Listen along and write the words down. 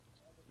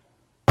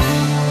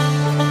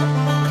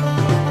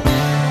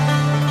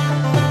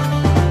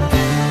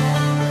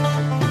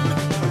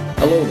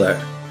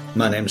there,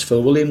 my name's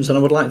Phil Williams and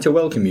I would like to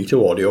welcome you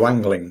to Audio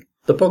Angling,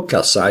 the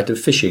podcast site of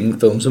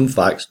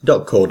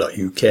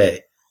fishingfilmsandfacts.co.uk.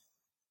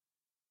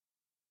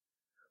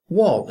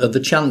 What are the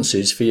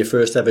chances for your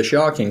first ever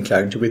shark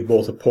encounter with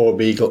both a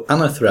porbeagle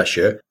and a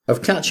thresher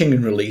of catching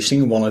and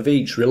releasing one of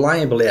each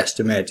reliably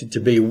estimated to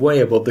be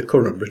way above the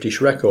current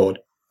British record,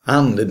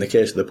 and in the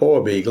case of the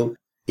porbeagle,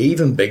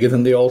 even bigger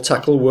than the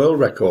all-tackle world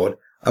record,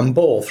 and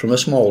both from a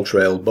small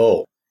trailed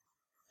boat?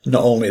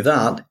 Not only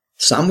that,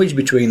 sandwiched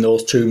between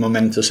those two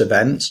momentous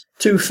events,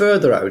 two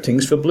further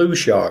outings for blue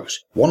sharks,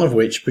 one of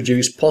which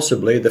produced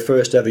possibly the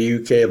first ever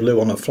UK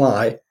blue on a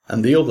fly,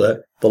 and the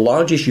other the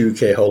largest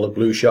UK haul of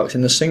blue sharks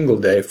in a single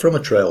day from a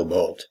trail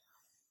boat.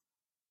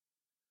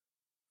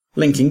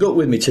 Linking up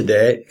with me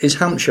today is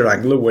Hampshire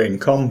angler Wayne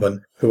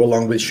Comben, who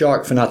along with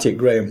shark fanatic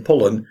Graham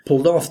Pullen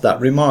pulled off that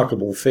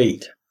remarkable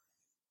feat.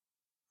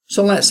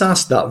 So let's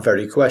ask that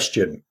very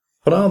question.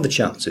 What are the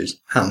chances,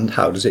 and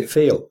how does it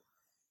feel?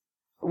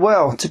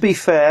 Well, to be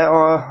fair,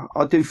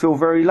 I do feel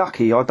very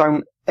lucky. I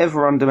don't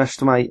ever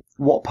underestimate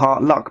what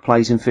part luck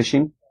plays in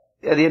fishing.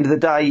 At the end of the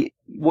day,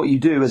 what you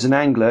do as an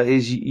angler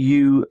is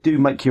you do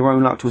make your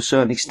own luck to a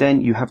certain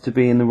extent. You have to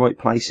be in the right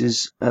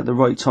places at the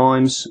right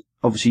times,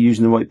 obviously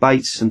using the right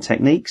baits and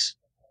techniques.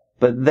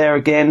 But there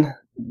again,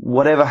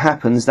 whatever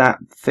happens, that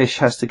fish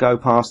has to go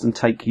past and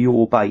take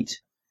your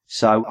bait.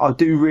 So I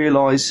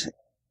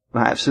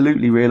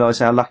absolutely realise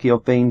how lucky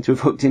I've been to have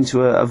hooked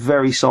into a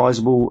very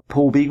sizable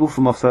porbeagle for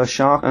my first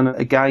shark, and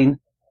again,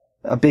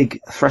 a big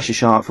thresher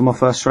shark for my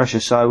first thresher.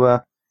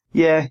 So,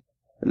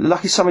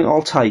 luck is something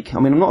I'll take. I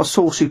mean, I'm not at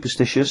all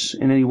superstitious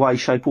in any way,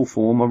 shape or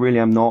form. I really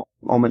am not.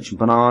 I'll mention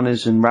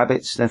bananas and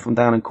rabbits. They're from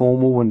down in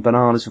Cornwall, and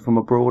bananas are from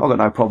abroad. I've got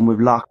no problem with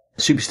luck.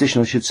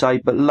 Superstition, I should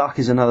say, but luck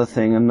is another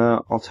thing, and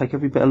I'll take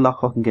every bit of luck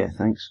I can get,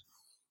 thanks.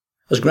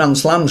 As Grand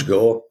Slams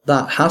go,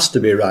 that has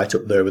to be right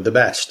up there with the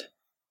best.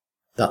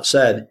 That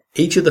said,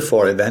 each of the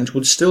four events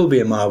would still be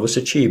a marvellous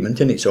achievement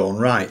in its own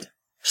right.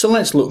 So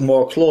let's look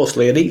more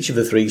closely at each of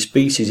the three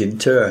species in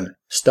turn,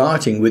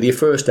 starting with your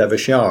first ever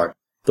shark,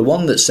 the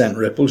one that sent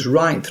ripples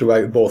right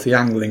throughout both the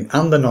angling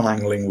and the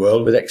non-angling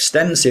world, with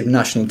extensive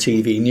national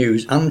TV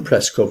news and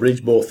press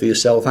coverage both for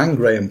yourself and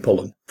Graham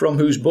Pullen, from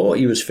whose boat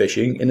he was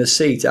fishing in a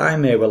seat I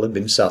may well have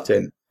been sat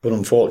in, but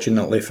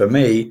unfortunately for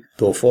me,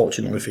 though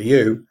fortunately for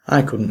you,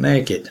 I couldn't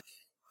make it.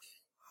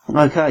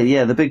 Okay,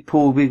 yeah, the big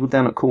porbeagle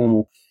down at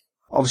Cornwall.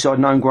 Obviously, I'd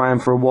known Graham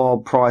for a while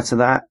prior to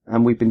that,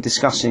 and we've been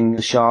discussing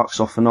the sharks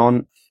off and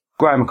on.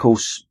 Graham, of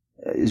course,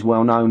 is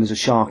well known as a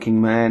sharking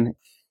man.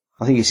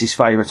 I think it's his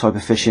favourite type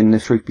of fishing,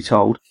 the truth be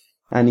told.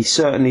 And he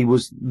certainly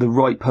was the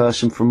right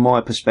person from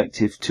my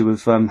perspective to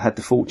have had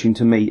the fortune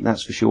to meet,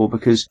 that's for sure,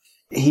 because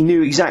he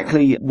knew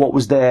exactly what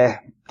was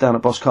there down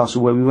at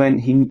Boscastle where we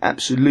went. He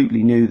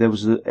absolutely knew there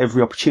was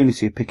every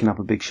opportunity of picking up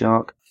a big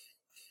shark.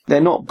 They're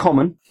not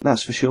common,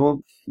 that's for sure.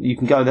 You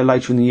can go there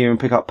later in the year and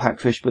pick up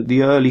packfish, but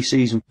the early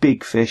season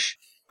big fish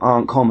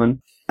aren't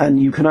common,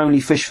 and you can only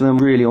fish for them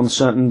really on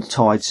certain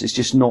tides. It's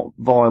just not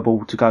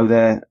viable to go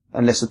there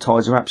unless the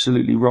tides are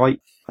absolutely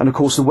right. And of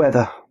course the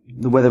weather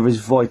is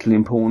vitally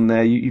important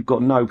there. You've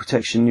got no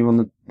protection. You're on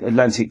the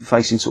Atlantic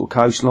facing sort of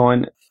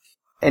coastline.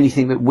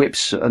 Anything that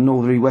whips a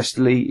northerly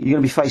westerly, you're going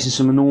to be facing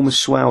some enormous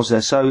swells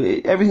there. So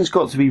everything's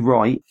got to be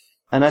right.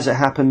 And as it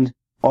happened,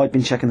 I'd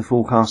been checking the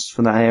forecasts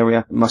for that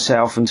area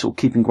myself and sort of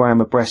keeping Graham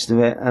abreast of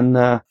it. And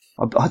I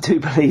do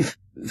believe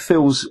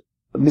Phil's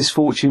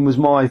misfortune was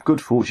my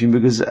good fortune,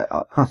 because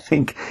I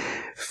think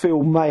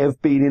Phil may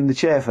have been in the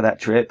chair for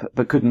that trip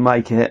but couldn't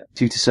make it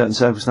due to certain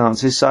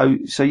circumstances. So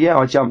yeah,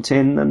 I jumped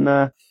in, and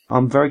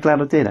I'm very glad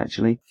I did,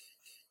 actually.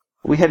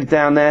 We headed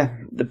down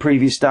there the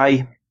previous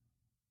day.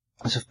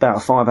 It's about a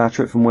 5-hour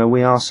trip from where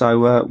we are,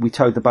 so we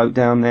towed the boat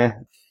down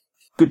there.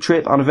 Good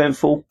trip,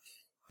 uneventful.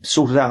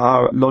 Sorted out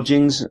our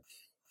lodgings.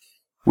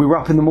 We were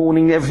up in the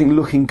morning, everything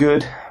looking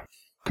good.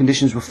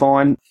 Conditions were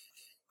fine.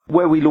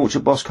 Where we launched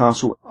at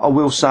Boscastle, I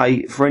will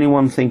say, for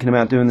anyone thinking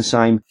about doing the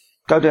same,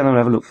 go down and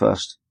have a look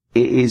first.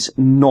 It is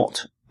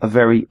not a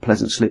very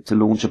pleasant slip to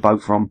launch a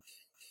boat from.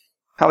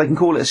 How they can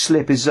call it a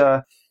slip is,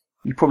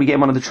 you probably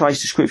get one of the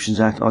trace descriptions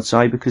out, I'd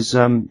say, because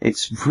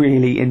it's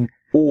really in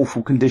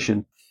awful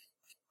condition.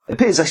 It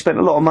appears they spent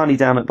a lot of money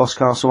down at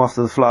Boscastle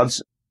after the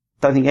floods.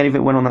 Don't think any of it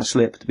went on that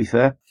slip, to be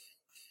fair.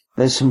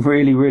 There's some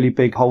really, really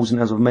big holes in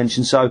it, as I've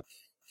mentioned, so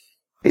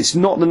it's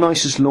not the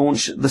nicest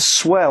launch. The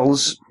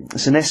swells,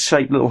 it's an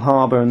S-shaped little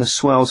harbour, and the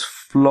swells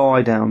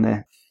fly down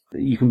there.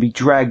 You can be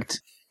dragged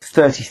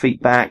 30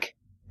 feet back,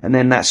 and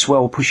then that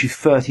swell will push you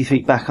 30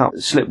 feet back up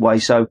the slipway,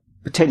 so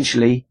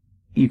potentially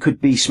you could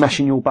be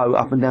smashing your boat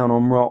up and down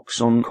on rocks,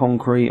 on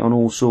concrete, on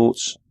all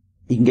sorts.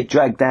 You can get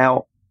dragged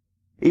out.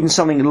 Even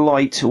something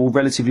light, or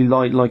relatively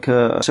light, like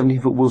a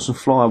 17-foot Wilson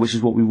Flyer, which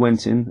is what we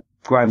went in,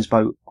 Graham's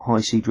boat, High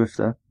Sea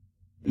Drifter,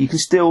 you can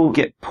still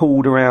get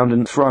pulled around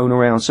and thrown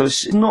around. So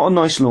it's not a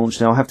nice launch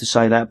now, I have to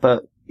say that,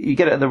 but you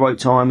get it at the right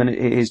time and it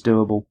is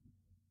doable.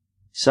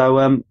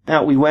 So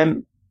out we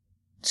went,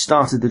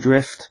 started the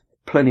drift,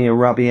 plenty of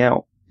rubby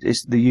out.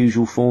 It's the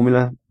usual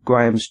formula,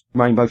 Graham's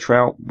rainbow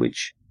trout,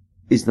 which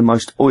is the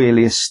most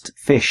oiliest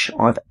fish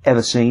I've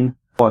ever seen.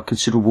 by a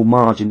considerable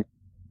margin.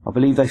 I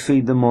believe they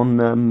feed them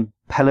on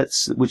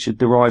pellets which are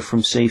derived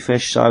from sea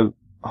fish, so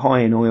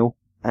high in oil,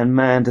 and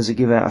man does it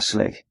give out a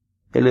slick.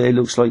 It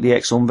looks like the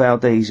Exxon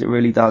Valdez, it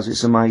really does,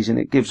 it's amazing.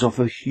 It gives off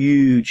a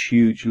huge,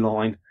 huge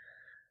line.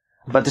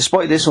 But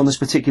despite this, on this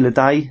particular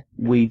day,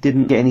 we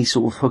didn't get any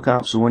sort of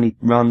hookups or any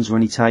runs or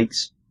any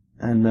takes.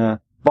 And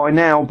by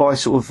now, by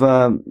sort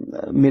of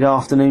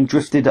mid-afternoon,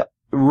 drifted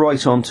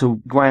right on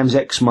to Graham's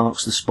X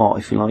marks the spot,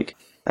 if you like.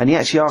 And he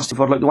actually asked if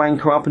I'd like to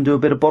anchor up and do a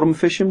bit of bottom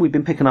fishing. We've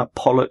been picking up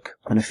pollock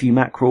and a few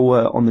mackerel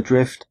on the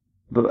drift.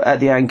 But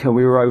at the anchor,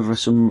 we were over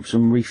some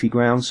reefy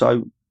ground.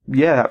 So,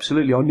 yeah,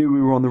 absolutely. I knew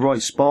we were on the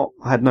right spot.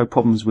 I had no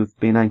problems with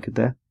being anchored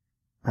there.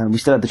 And we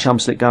still had the chum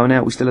slick going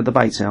out. We still had the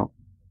baits out.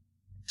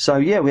 So,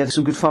 yeah, we had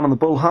some good fun on the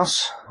Bull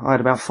Huss. I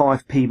had about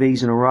 5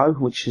 PBs in a row,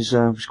 which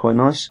was quite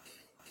nice.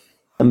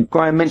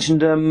 Graham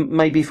mentioned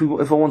maybe if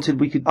I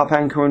wanted, we could up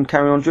anchor and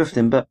carry on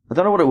drifting, but I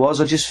don't know what it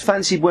was. I just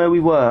fancied where we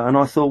were, and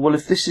I thought, well,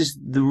 if this is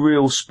the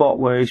real spot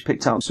where he's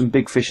picked up some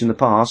big fish in the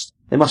past,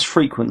 they must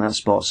frequent that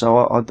spot. So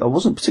I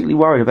wasn't particularly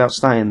worried about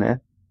staying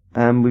there.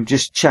 We were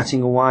just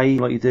chatting away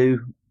like you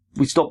do.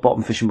 We stopped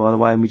bottom fishing, by the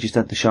way, and we just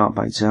had the shark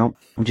baits out.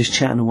 We're just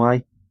chatting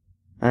away,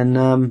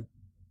 and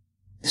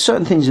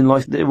certain things in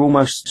life that are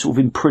almost sort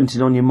of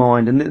imprinted on your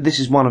mind, and this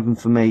is one of them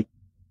for me.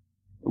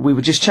 We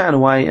were just chatting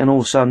away, and all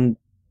of a sudden,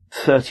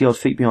 30 odd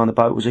feet behind the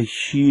boat was a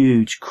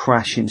huge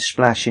crashing,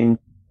 splashing,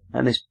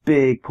 and this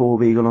big poor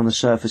beagle on the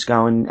surface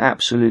going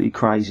absolutely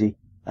crazy.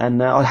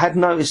 And I had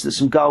noticed that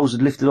some gulls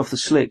had lifted off the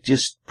slick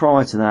just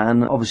prior to that,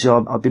 and obviously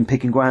I've been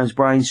picking Graham's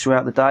brains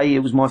throughout the day. It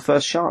was my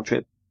first shark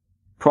trip.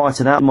 Prior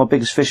to that, my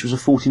biggest fish was a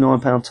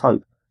 49-pound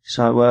tope.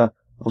 So I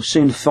was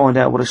soon to find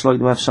out what it's like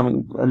to have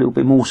something a little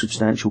bit more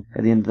substantial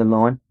at the end of the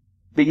line.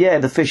 But yeah,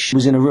 the fish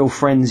was in a real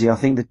frenzy. I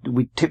think that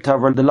we tipped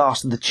over the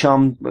last of the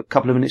chum a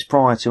couple of minutes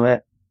prior to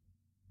it.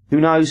 Who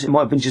knows? It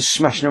might have been just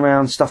smashing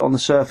around stuff on the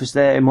surface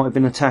there. It might have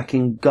been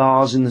attacking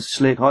gars in the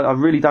slick. I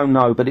really don't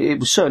know, but it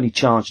was certainly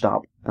charged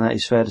up, and that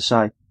is fair to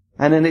say.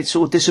 And then it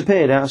sort of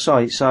disappeared out of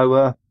sight.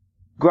 So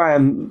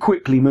Graham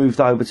quickly moved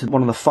over to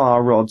one of the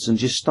far rods and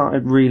just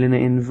started reeling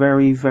it in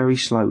very, very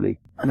slowly.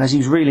 And as he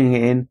was reeling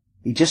it in,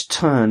 he just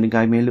turned and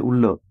gave me a little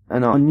look.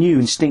 And I knew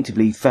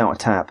instinctively he felt a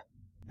tap.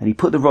 And he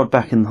put the rod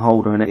back in the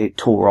holder and it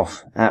tore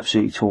off.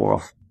 Absolutely tore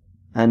off.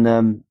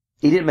 And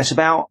he didn't mess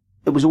about.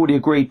 It was already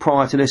agreed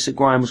prior to this that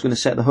Graham was going to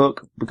set the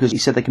hook, because he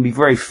said they can be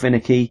very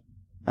finicky,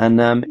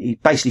 and he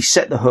basically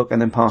set the hook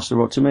and then passed the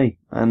rod to me.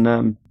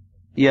 And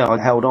yeah, I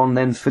held on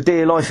then for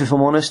dear life, if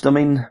I'm honest. I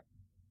mean,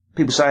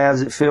 people say, how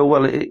does it feel?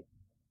 Well,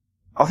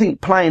 I think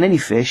playing any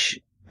fish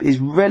is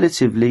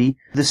relatively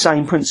the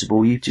same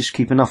principle. You just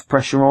keep enough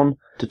pressure on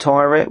to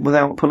tire it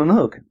without pulling the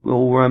hook,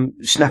 or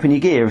snapping your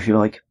gear, if you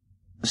like.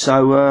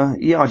 So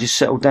yeah, I just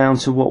settled down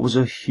to what was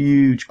a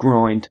huge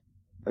grind,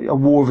 a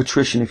war of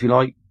attrition, if you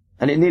like.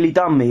 And it nearly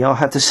done me, I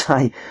had to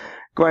say.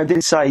 Graham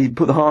didn't say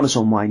put the harness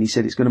on, Wayne. He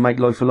said it's going to make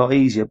life a lot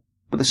easier.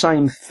 But the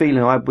same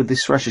feeling I had with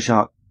this thresher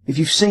shark. If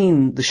you've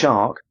seen the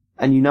shark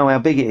and you know how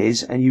big it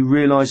is, and you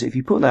realise that if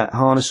you put that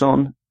harness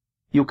on,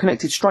 you're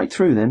connected straight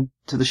through then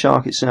to the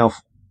shark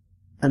itself.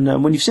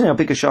 And when you've seen how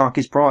big a shark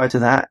is prior to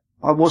that,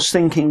 I was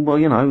thinking, well,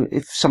 you know,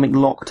 if something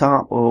locked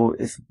up or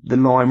if the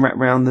line wrapped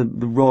round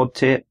the rod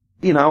tip,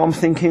 you know, I'm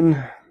thinking,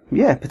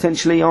 yeah,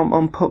 potentially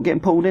I'm getting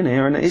pulled in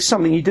here, and it's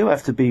something you do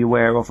have to be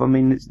aware of. I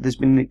mean, there's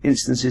been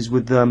instances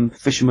with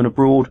fishermen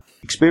abroad,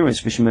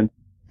 experienced fishermen,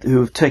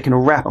 who have taken a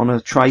rap on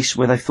a trace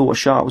where they thought a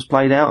shark was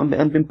played out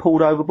and been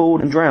pulled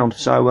overboard and drowned.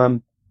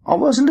 So I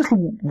was a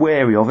little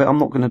wary of it, I'm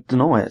not going to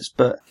deny it,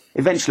 but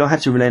eventually I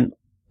had to relent,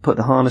 put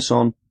the harness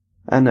on,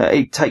 and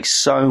it takes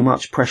so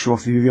much pressure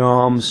off of your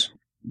arms.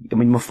 I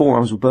mean, my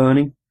forearms were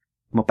burning,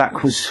 my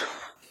back was,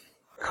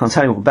 can't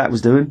tell you what my back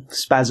was doing,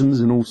 spasms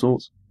and all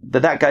sorts.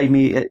 But that gave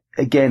me,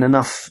 again,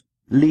 enough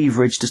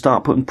leverage to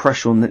start putting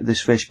pressure on this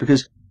fish,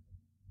 because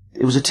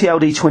it was a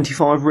TLD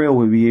 25 reel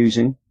we were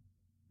using,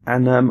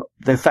 and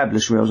they're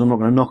fabulous reels. I'm not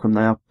going to knock them.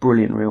 They are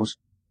brilliant reels.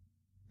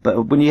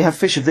 But when you have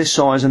fish of this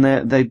size and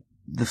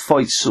the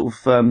fight sort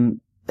of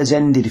has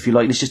ended, if you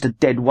like, and it's just a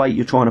dead weight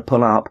you're trying to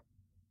pull up,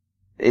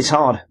 it's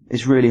hard.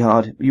 It's really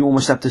hard. You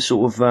almost have to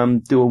sort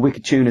of do a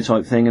wicked tuna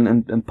type thing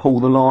and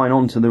pull the line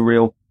onto the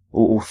reel,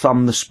 or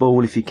thumb the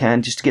spool if you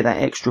can, just to get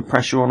that extra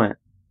pressure on it.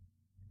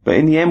 But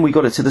in the end, we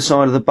got it to the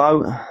side of the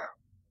boat.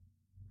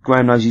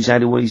 Graham knows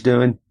exactly what he's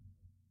doing.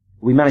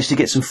 We managed to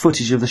get some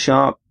footage of the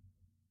shark.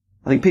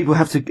 I think people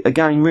have to,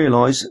 again,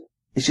 realise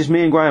it's just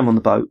me and Graham on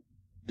the boat.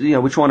 You know,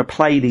 we're trying to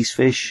play these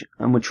fish,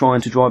 and we're trying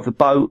to drive the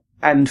boat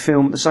and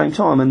film at the same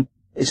time, and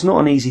it's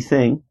not an easy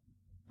thing.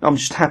 I'm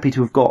just happy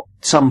to have got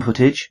some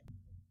footage.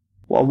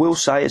 What I will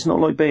say, it's not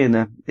like being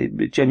there.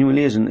 It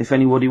genuinely isn't. If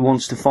anybody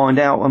wants to find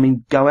out, I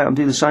mean, go out and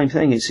do the same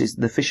thing. It's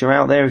the fish are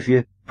out there if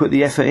you put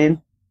the effort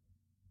in.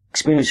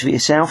 Experience it for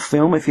yourself,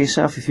 film it for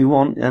yourself if you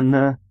want,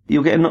 and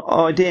you'll get an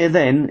idea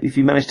then, if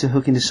you manage to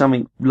hook into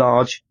something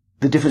large,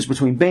 the difference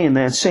between being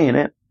there and seeing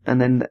it, and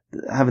then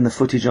having the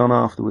footage on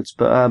afterwards.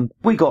 But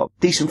we got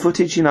decent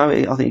footage, you know.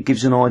 I think it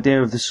gives an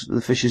idea of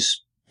the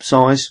fish's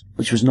size,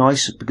 which was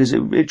nice, because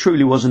it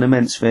truly was an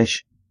immense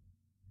fish.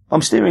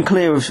 I'm steering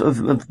clear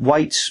of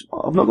weights.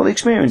 I've not got the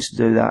experience to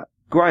do that.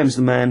 Graham's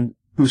the man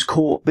who's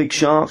caught big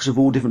sharks of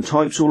all different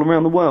types all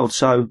around the world,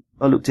 so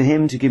I look to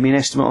him to give me an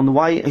estimate on the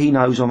weight. He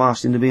knows I've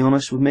asked him to be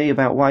honest with me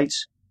about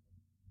weights.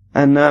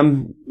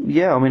 And,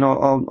 yeah, I mean,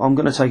 I'm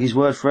going to take his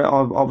word for it.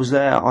 I was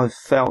there, I've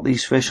felt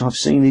these fish, I've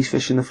seen these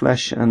fish in the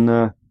flesh, and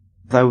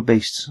they were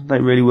beasts. They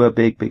really were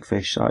big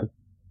fish, so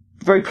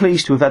very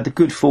pleased to have had the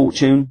good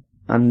fortune,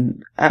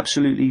 and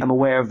absolutely am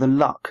aware of the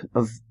luck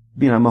of,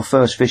 my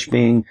first fish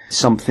being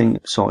something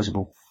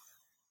sizable.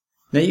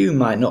 Now, you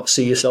might not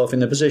see yourself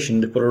in a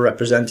position to put a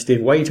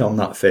representative weight on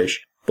that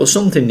fish, but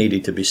something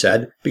needed to be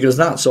said, because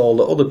that's all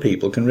that other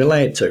people can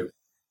relate to.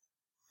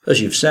 As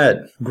you've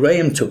said,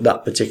 Graham took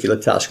that particular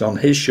task on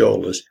his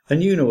shoulders,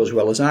 and you know as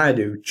well as I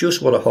do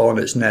just what a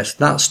hornet's nest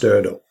that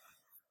stirred up.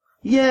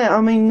 Yeah, I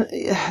mean,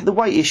 the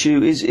weight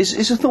issue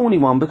is a thorny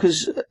one,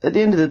 because at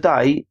the end of the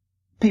day,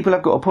 people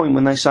have got a point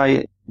when they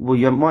say, well,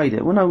 you haven't weighed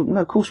it. Well, no,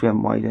 of course we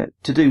haven't weighed it.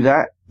 To do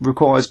that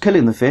requires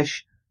killing the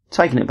fish,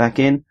 taking it back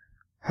in,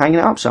 hanging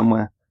it up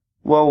somewhere.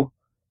 Well,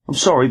 I'm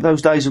sorry,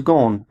 those days have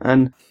gone.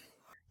 And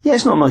yeah,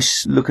 it's not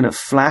nice looking at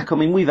flack. I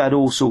mean, we've had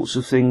all sorts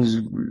of things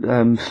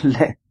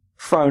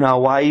thrown our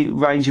way,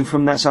 ranging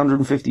from that's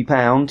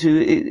 £150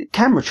 to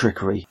camera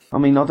trickery. I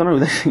mean, I don't know who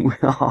they think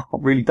we are. I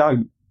really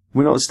don't.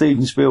 We're not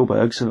Steven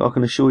Spielberg, so I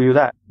can assure you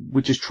that.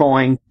 We're just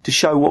trying to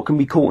show what can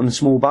be caught in a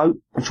small boat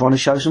and trying to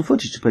show some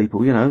footage to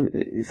people.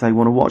 If they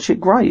want to watch it,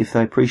 great. If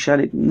they appreciate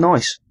it,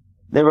 nice.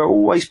 There are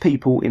always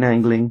people in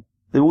angling.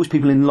 There are always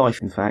people in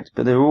life, in fact,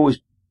 but there are always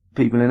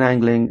people in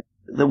angling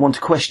that want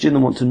to question, that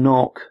want to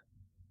knock.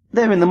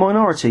 They're in the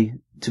minority,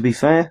 to be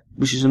fair,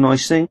 which is a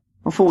nice thing.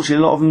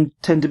 Unfortunately, a lot of them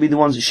tend to be the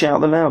ones that shout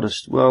the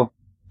loudest. Well,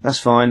 that's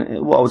fine.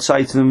 What I would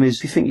say to them is,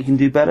 if you think you can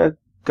do better,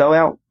 go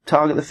out,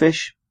 target the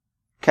fish,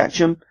 catch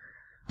them,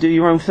 do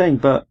your own thing.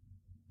 But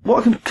what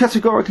I can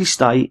categorically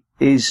state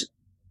is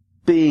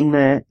being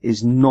there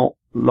is not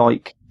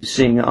like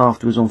seeing it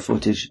afterwards on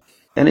footage.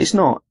 And it's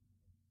not.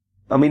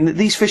 I mean,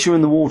 these fish are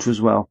in the water as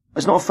well.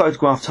 It's not a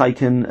photograph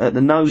taken at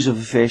the nose of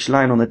a fish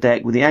laying on the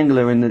deck with the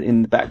angler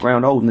in the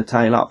background holding the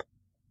tail up.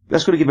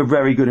 That's got to give a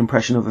very good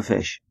impression of a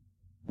fish.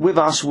 With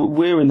us,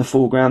 we're in the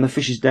foreground, the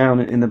fish is down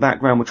in the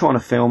background, we're trying to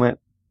film it.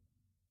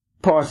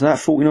 Prior to that,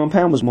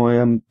 £49 was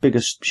my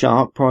biggest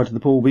shark prior to the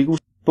Paul Beagles.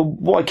 But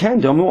what I can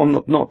do,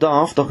 I'm not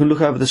daft, I can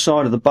look over the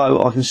side of the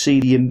boat, I can see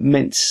the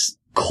immense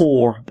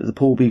core that the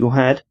Paul Beagle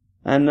had.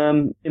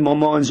 And in my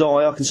mind's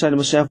eye, I can say to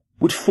myself,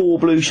 would 4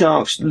 blue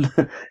sharks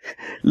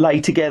lay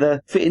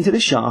together fit into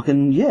this shark?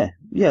 And yeah,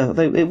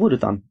 it would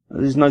have done.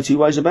 There's no two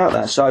ways about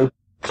that. So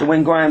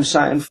when Graham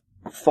sat in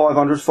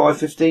 500,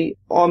 550,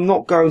 I'm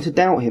not going to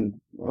doubt him.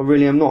 I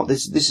really am not.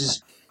 This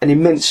is an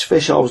immense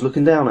fish I was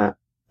looking down at.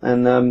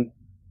 And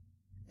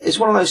it's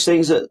one of those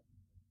things that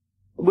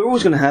we're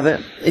always going to have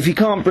it. If you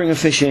can't bring a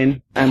fish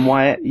in and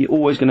weigh it, you're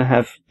always going to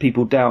have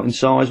people doubting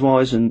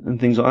size-wise and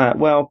things like that.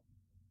 Well,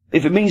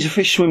 if it means a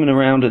fish swimming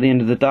around at the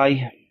end of the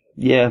day,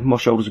 yeah, my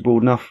shoulders are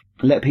broad enough.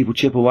 Let people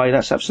chip away,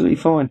 that's absolutely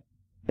fine.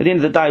 At the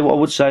end of the day, what I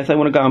would say, if they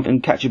want to go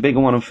and catch a bigger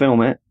one and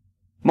film it,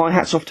 my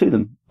hat's off to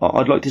them.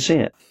 I'd like to see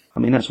it. I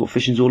mean, that's what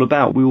fishing's all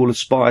about. We all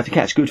aspire to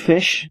catch good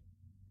fish.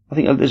 I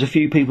think there's a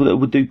few people that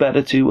would do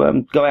better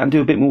to go out and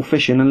do a bit more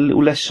fishing and a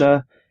little less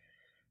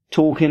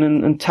talking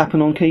and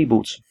tapping on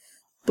keyboards.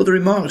 But the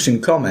remarks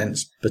and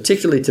comments,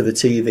 particularly to the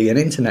TV and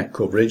internet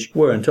coverage,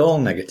 weren't all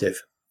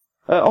negative.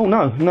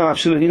 No,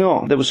 absolutely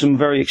not. There were some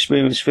very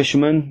experienced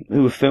fishermen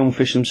who were film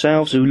fish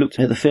themselves who looked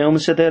at the film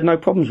and said they had no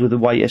problems with the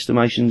weight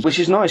estimations, which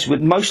is nice.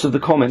 Most of the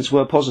comments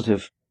were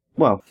positive.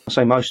 Well, I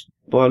say most,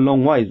 by a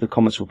long way the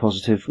comments were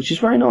positive, which is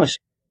very nice.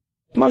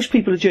 Most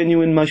people are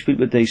genuine, most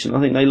people are decent.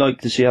 I think they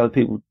like to see other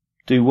people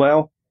do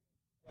well.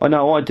 I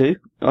know I do.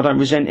 I don't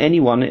resent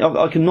anyone.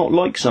 I can not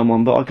like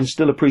someone, but I can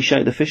still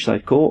appreciate the fish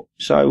they've caught.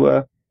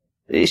 So,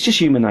 it's just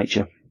human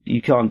nature.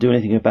 You can't do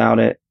anything about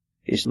it.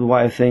 It's the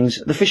way of things.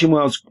 The fishing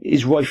world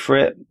is rife for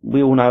it.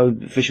 We all know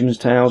fishermen's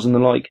tales and the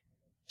like.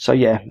 So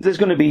yeah, there's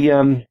going to be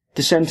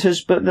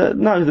dissenters, but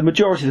the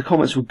majority of the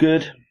comments were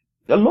good.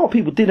 A lot of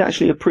people did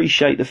actually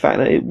appreciate the fact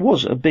that it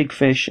was a big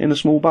fish in a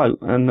small boat.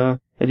 And at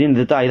the end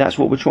of the day, that's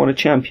what we're trying to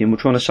champion. We're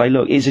trying to say,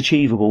 look, it's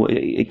achievable.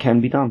 It can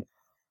be done.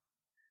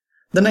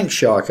 The next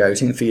shark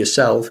outing for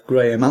yourself,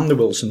 Graham and the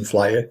Wilson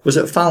Flyer was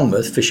at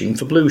Falmouth fishing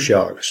for blue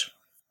sharks.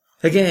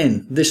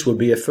 Again, this would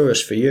be a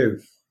first for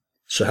you.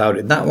 So how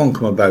did that one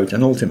come about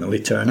and ultimately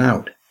turn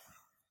out?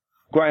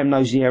 Graham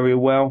knows the area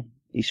well.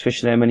 He's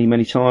fished there many,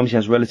 many times. He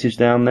has relatives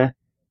down there.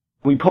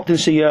 We popped in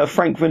to see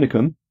Frank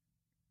Vinicum.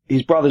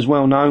 His brother's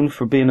well known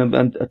for being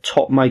a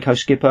top Mako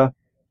skipper.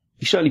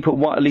 He certainly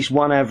put at least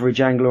one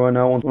average angler I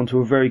know onto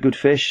a very good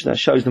fish. That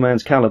shows the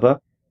man's calibre.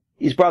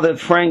 His brother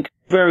Frank,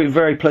 very,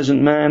 very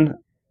pleasant man.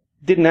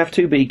 Didn't have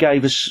to, but he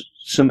gave us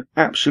some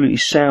absolutely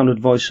sound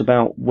advice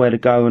about where to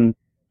go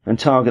and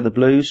target the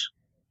blues.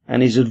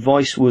 And his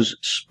advice was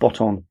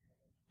spot on.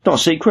 Not a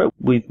secret,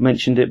 we've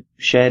mentioned it,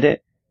 shared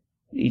it.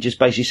 He just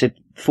basically said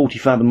 40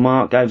 fathom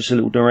mark, gave us a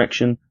little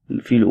direction,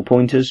 a few little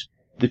pointers.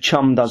 The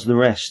chum does the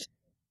rest.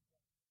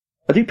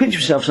 I do pinch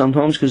myself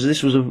sometimes because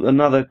this was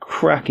another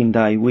cracking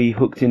day. We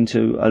hooked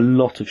into a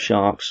lot of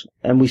sharks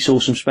and we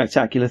saw some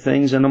spectacular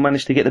things, and I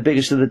managed to get the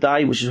biggest of the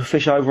day, which is a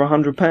fish over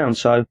 100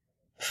 pounds. So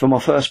for my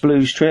first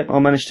blues trip, I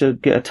managed to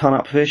get a ton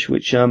up fish,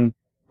 which I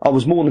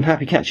was more than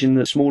happy catching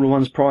the smaller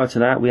ones prior to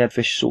that. We had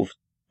fish sort of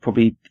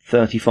probably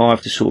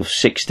 35 to sort of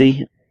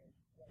 60.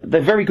 They're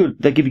very good.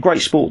 They give you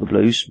great sport, the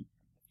blues.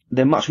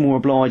 They're much more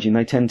obliging.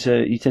 You tend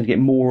to get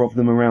more of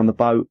them around the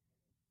boat.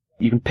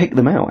 You can pick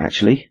them out,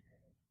 actually.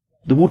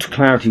 The water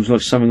clarity was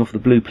like something off the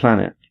blue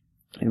planet.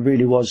 It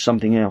really was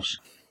something else.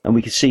 And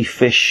we could see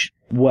fish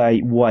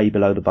way, way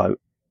below the boat.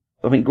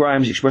 I think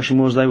Graham's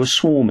expression was they were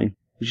swarming,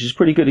 which is a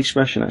pretty good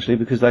expression, actually,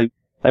 because they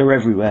were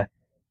everywhere.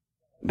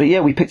 But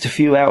yeah, we picked a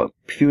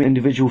few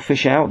individual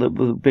fish out that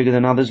were bigger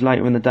than others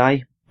later in the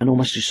day, and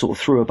almost just sort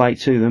of threw a bait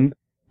to them.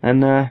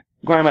 And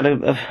Graham had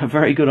a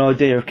very good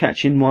idea of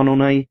catching one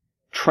on a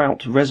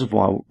trout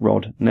reservoir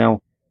rod.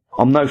 Now,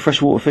 I'm no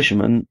freshwater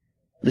fisherman.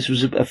 This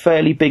was a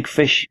fairly big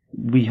fish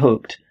we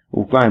hooked,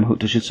 or Graham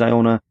hooked, I should say,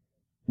 on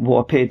what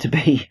appeared to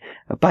be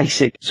a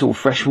basic sort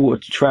of freshwater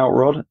trout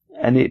rod,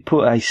 and it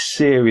put a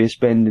serious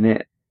bend in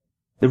it.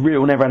 The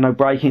reel never had no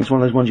breaking. It's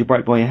one of those ones you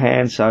break by your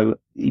hand, so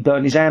he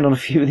burnt his hand on a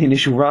few of the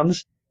initial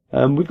runs.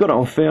 We've got it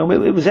on film.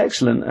 It was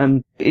excellent,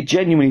 and it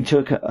genuinely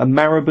took a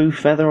marabou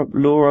feather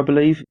lure, I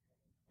believe.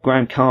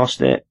 Graham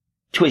cast it,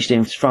 twitched it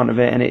in front of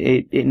it, and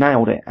it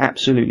nailed it.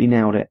 Absolutely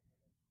nailed it.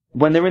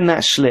 When they're in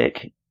that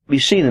slick, you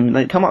see them,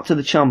 they come up to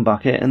the chum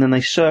bucket, and then they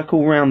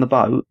circle round the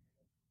boat.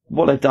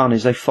 What they've done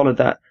is they've followed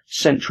that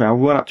scent trail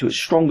right up to its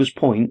strongest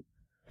point.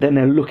 Then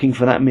they're looking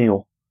for that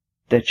meal.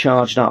 They're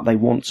charged up. They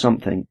want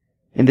something.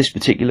 In this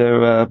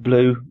particular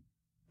blue,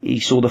 he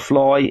saw the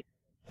fly.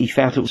 He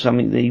felt it was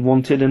something that he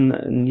wanted,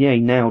 and yeah, he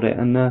nailed it.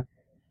 And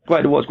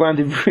great to watch. Graham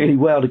did really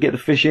well to get the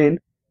fish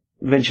in.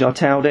 Eventually I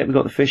tailed it, we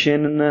got the fish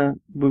in, and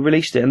we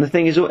released it. And the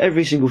thing is,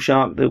 every single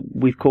shark that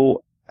we've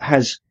caught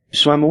has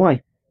swam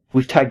away.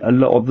 We've tagged a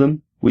lot of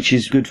them, which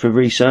is good for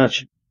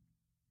research.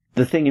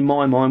 The thing in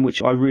my mind,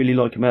 which I really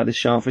like about this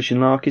shark fishing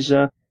lark, is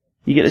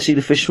you get to see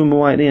the fish swim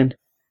away at the end.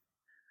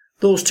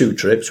 Those two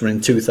trips were in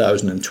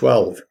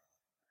 2012.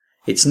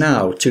 It's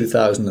now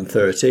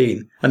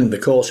 2013, and in the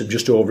course of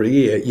just over a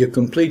year, you've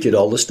completed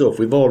all the stuff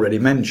we've already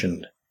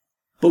mentioned.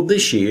 But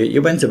this year,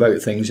 you went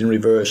about things in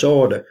reverse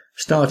order,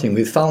 starting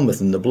with Falmouth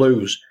and the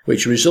Blues,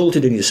 which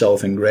resulted in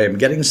yourself and Graham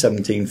getting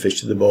 17 fish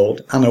to the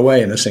boat and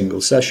away in a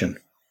single session.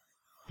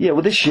 Yeah,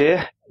 well, this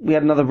year, we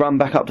had another run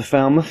back up to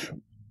Falmouth.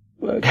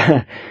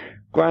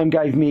 Graham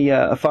gave me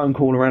a phone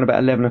call around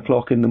about 11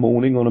 o'clock in the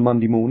morning on a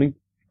Monday morning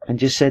and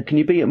just said, "Can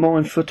you be at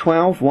mine for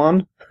 12,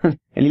 1?" And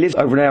he lives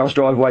over an hour's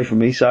drive away from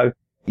me, so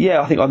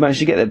yeah, I think I managed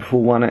to get there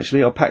before 1,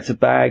 actually. I packed a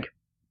bag,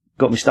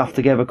 got my stuff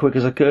together quick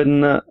as I could,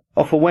 and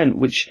off I went,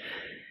 which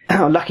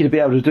I'm lucky to be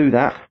able to do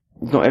that.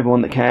 It's not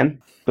everyone that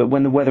can, but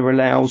when the weather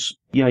allows,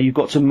 you know, you've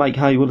got to make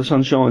hay while the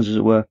sun shines, as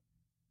it were.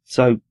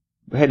 So,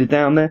 headed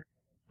down there.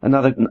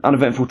 Another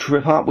uneventful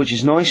trip up, which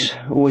is nice.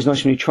 Always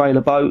nice when you trail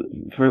a boat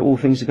for all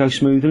things to go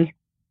smoothly.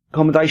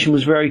 Accommodation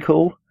was very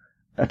cool.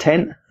 A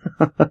tent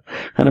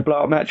and a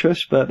blow-up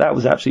mattress, but that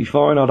was absolutely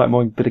fine. I don't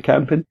mind a bit of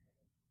camping.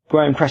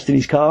 Graham crashed in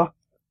his car,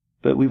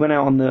 but we went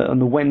out on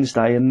the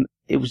Wednesday, and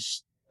it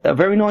was a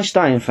very nice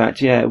day, in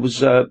fact. Yeah, it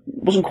was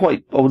wasn't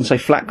quite, I wouldn't say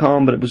flat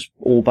calm, but it was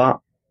all but.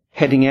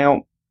 Heading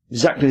out,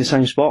 exactly the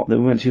same spot that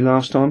we went to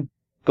last time.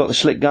 Got the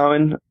slick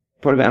going,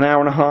 probably about an hour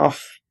and a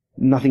half.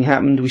 Nothing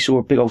happened. We saw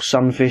a big old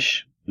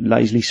sunfish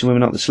lazily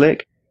swimming up the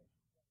slick.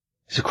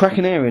 It's a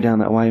cracking area down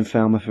that way in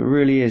Falmouth. It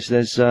really is.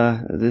 There's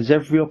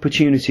every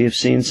opportunity of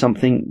seeing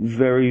something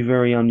very,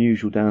 very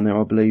unusual down there,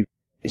 I believe.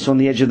 It's on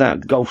the edge of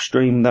that Gulf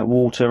Stream, that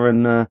water,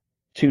 and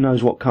who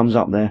knows what comes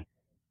up there.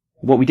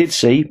 What we did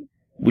see,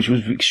 which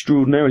was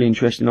extraordinarily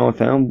interesting, I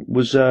found,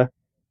 was I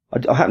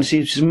happened to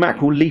see some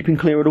mackerel leaping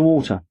clear of the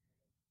water.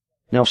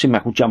 Now, I've seen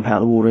mackerel jump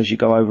out of the water as you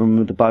go over them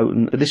with the boat,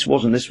 and this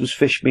wasn't. This was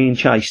fish being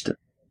chased.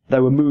 They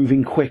were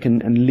moving quick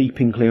and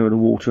leaping clear of the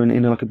water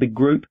in like a big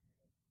group.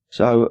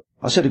 So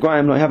I said to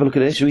Graham, like, have a look at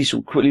this. So he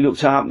sort of quickly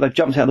looked up. They've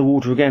jumped out of the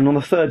water again. On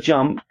the third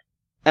jump,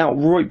 out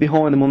right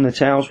behind them on their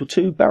tails were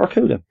 2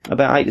 barracuda,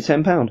 about 8 to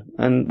 10 pound.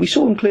 And we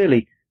saw them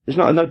clearly. There's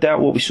no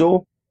doubt what we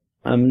saw.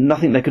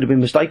 Nothing they could have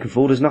been mistaken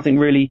for. There's nothing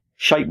really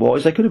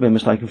shape-wise they could have been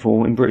mistaken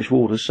for in British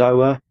waters.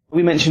 So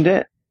we mentioned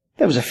it.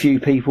 There was a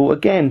few people.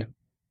 Again,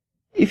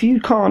 if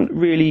you can't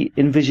really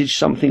envisage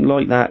something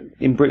like that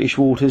in British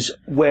waters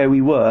where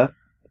we were,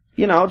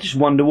 you know, I just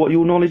wonder what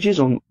your knowledge is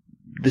on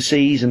the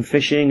seas and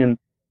fishing, and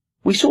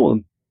we saw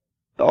them.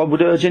 I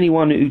would urge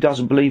anyone who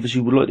doesn't believe us,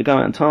 who would like to go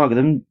out and target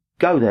them,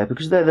 go there,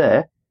 because they're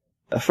there.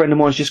 A friend of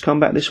mine's just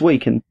come back this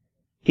week, and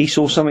he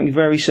saw something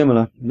very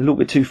similar. A little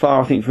bit too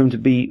far, I think, for him to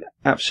be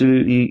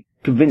absolutely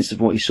convinced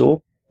of what he saw.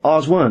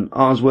 Ours weren't.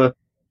 Ours were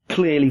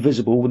clearly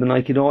visible with the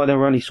naked eye. They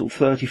were only sort of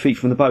 30 feet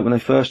from the boat when they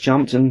first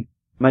jumped, and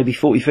maybe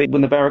 40 feet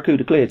when the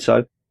barracuda cleared,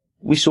 so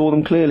we saw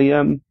them clearly.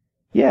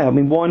 Yeah, I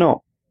mean, why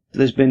not?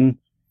 There's been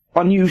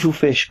unusual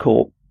fish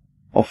caught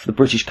off the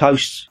British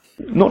coasts,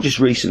 not just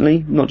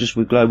recently, not just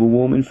with global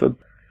warming, for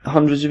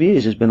hundreds of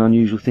years there's been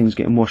unusual things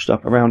getting washed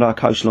up around our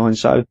coastline,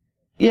 so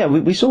Yeah,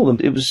 we saw them.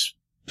 It was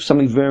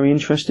something very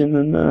interesting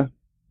and,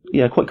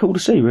 quite cool to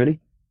see, really.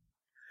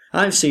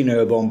 I've seen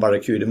airborne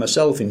barracuda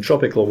myself in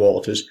tropical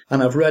waters,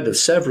 and I've read of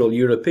several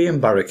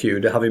European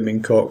barracuda having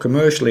been caught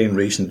commercially in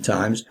recent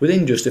times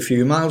within just a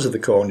few miles of the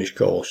Cornish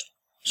coast.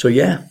 So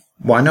yeah,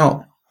 why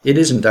not? It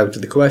isn't out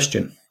of the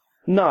question.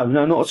 No,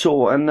 not at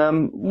all.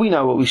 And we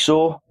know what we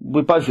saw.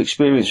 We're both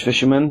experienced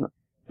fishermen.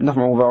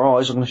 Nothing wrong with our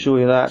eyes, I can assure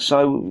you that.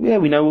 So, yeah,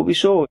 we know what we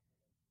saw.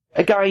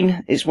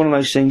 Again, it's one of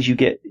those things you're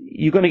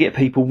going to get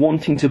people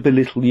wanting to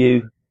belittle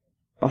you.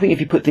 I think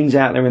if you put things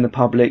out there in the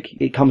public,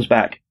 it comes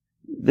back.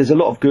 There's a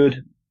lot of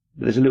good,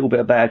 but there's a little bit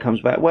of bad comes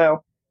back.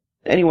 Well,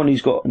 anyone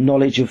who's got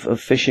knowledge of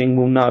fishing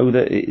will know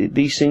that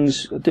these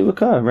things do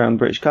occur around the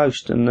British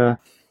coast. And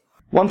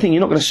one thing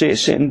you're not going to see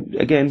is sitting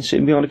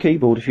behind a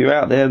keyboard. If you're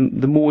out there,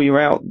 the more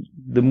you're out,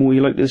 the more you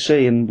like to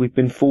see. And we've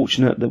been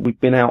fortunate that we've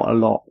been out a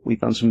lot.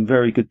 We've done some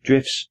very good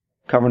drifts,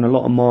 covering a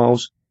lot of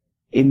miles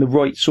in the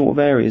right sort of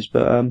areas.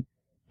 But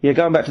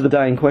going back to the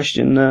day in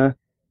question,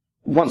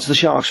 once the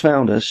sharks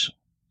found us,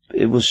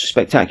 it was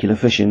spectacular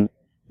fishing.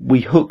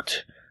 We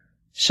hooked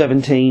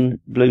 17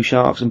 blue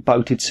sharks and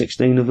boated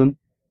 16 of them.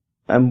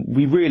 And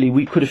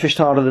we could have fished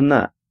harder than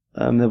that.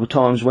 There were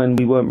times when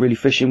we weren't really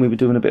fishing, we were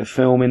doing a bit of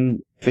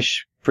filming,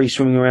 fish free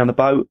swimming around the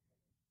boat.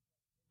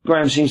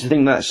 Graham seems to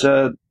think that's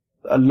a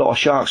lot of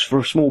sharks for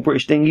a small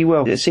British dinghy.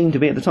 Well, it seemed to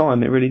be at the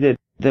time, it really did.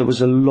 There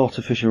was a lot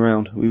of fish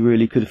around. We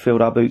really could have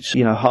filled our boots,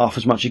 half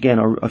as much again.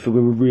 I feel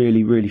we were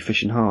really, really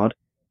fishing hard.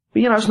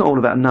 But, it's not all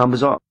about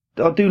numbers. I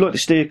do like to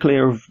steer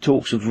clear of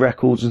talks of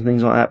records and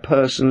things like that.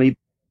 Personally,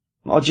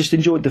 I just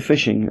enjoyed the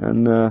fishing.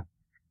 And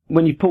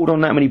when you pulled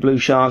on that many blue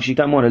sharks, you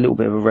don't mind a little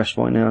bit of a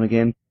respite now and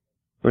again,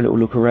 or a little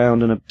look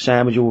around and a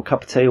sandwich or a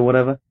cup of tea or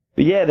whatever.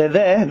 But yeah,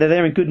 they're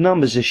there in good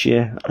numbers this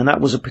year, and that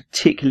was a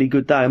particularly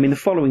good day. I mean, the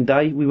following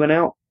day we went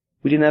out,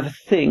 we didn't have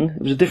a thing.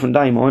 It was a different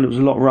day, mind. It was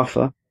a lot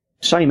rougher.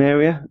 Same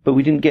area, but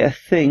we didn't get a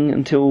thing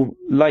until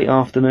late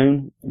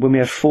afternoon when we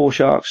had 4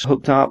 sharks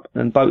hooked up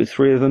and boated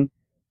 3 of them.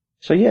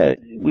 So yeah,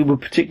 we were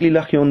particularly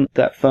lucky on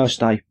that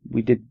first day.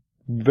 We did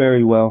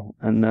very well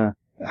and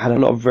had a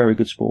lot of very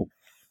good sport.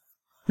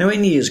 Now,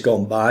 in years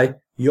gone by,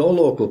 your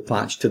local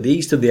patch to the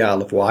east of the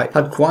Isle of Wight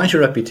had quite a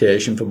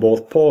reputation for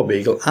both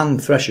porbeagle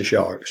and thresher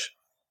sharks.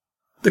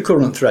 The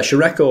current thresher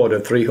record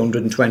of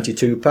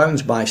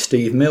 £322 by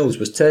Steve Mills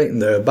was taken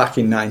there back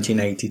in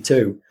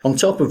 1982, on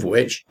top of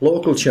which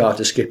local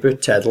charter skipper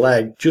Ted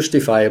Legg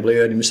justifiably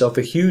earned himself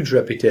a huge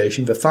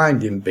reputation for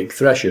finding big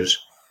threshers.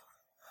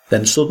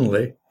 Then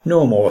suddenly,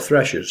 no more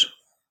threshers.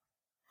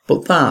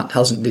 But that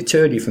hasn't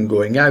deterred you from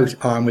going out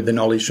armed with the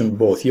knowledge from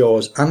both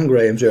yours and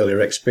Graham's earlier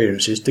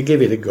experiences to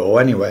give it a go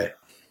anyway.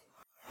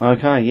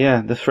 Okay,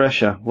 yeah, the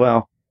thresher.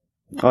 Well,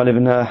 I live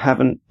in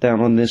Havant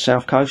down on the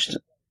south coast.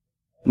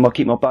 I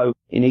keep my boat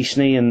in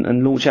Eastney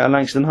and launch out of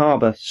Langston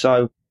Harbour.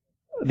 So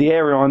the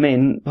area I'm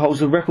in holds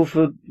the record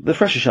for the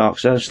thresher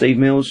sharks. Steve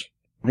Mills,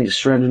 I think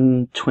it's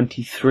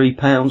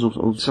 £323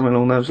 or something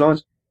along those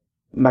lines.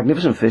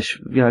 Magnificent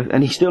fish,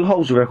 and he still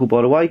holds the record,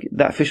 by the way.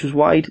 That fish was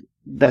weighed.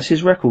 That's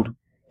his record.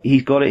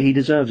 He's got it. He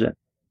deserves it.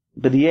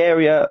 But the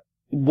area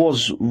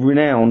was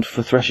renowned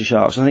for thresher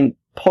sharks. I think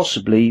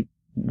possibly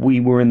we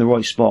were in the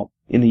right spot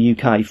in the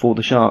UK for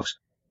the sharks.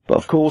 But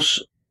of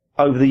course,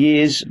 over the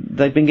years,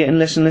 they've been getting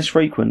less and less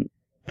frequent.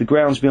 The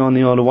grounds behind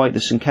the Isle of Wight,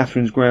 the St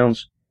Catherine's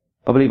grounds,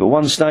 I believe at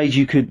one stage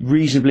you could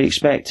reasonably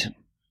expect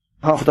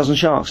half a dozen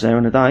sharks there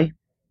in a day,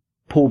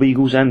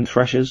 porbeagles and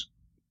threshers.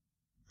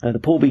 The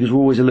porbeagles were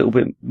always a little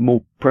bit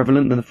more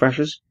prevalent than the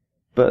threshers,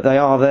 but they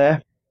are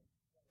there,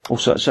 or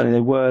certainly they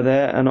were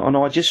there, and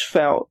I just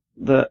felt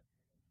that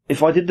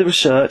if I did the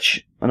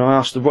research and I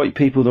asked the right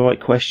people the right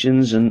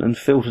questions and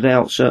filtered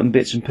out certain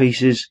bits and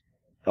pieces,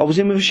 I was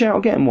in with a shout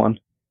of getting one.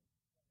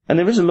 And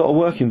there is a lot of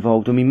work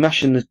involved. I mean,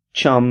 mashing the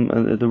chum,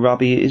 the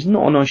rubby, is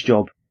not a nice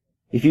job.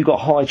 If you've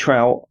got high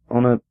trout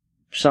on a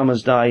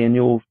summer's day and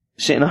you're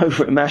sitting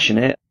over it mashing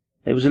it,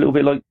 it was a little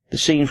bit like the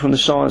scene from The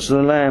Silence of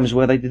the Lambs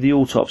where they did the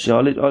autopsy.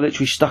 I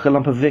literally stuck a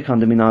lump of Vic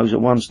under my nose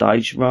at one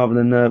stage rather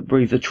than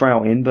breathe the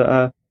trout in,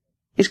 but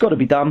it's got to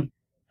be done.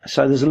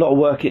 So there's a lot of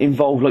work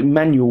involved, like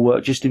manual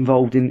work, just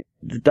involved in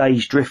the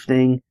day's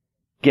drifting,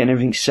 getting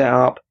everything set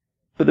up.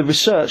 But the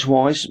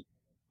research-wise,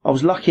 I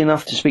was lucky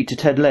enough to speak to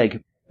Ted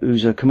Legg,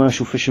 who's a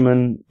commercial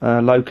fisherman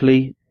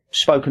locally,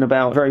 spoken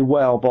about very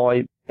well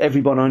by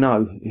everyone I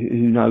know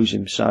who knows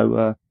him.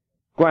 So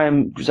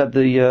Graham has had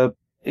the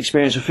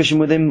experience of fishing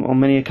with him on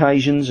many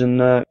occasions and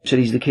said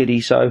he's the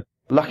kiddie. So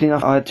lucky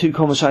enough, I had 2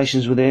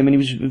 conversations with him and he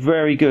was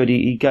very good.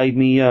 He gave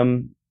me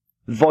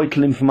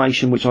vital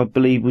information which I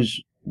believe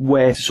was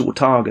where to sort of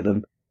target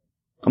them.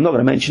 I'm not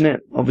going to mention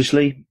it,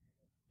 obviously.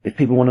 If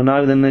people want to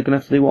know, then they're going to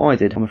have to do what I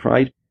did, I'm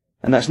afraid.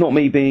 And that's not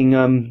me being,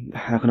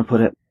 how can I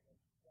put it?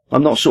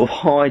 I'm not sort of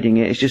hiding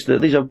it. It's just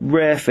that these are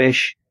rare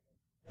fish,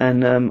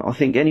 and I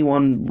think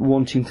anyone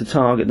wanting to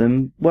target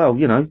them, well,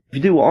 if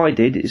you do what I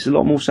did, it's a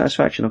lot more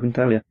satisfaction, I can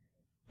tell you.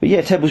 But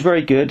yeah, Ted was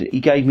very good. He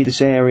gave me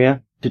this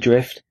area to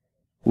drift,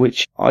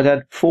 which I'd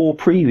had 4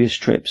 previous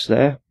trips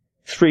there,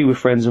 3 with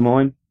friends of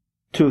mine,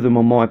 2 of them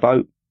on my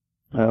boat,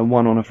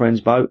 1 on a friend's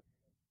boat.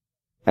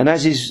 And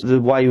as is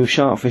the way with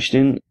shark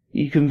fishing,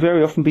 you can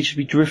very often just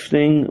be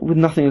drifting with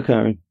nothing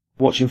occurring.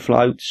 Watching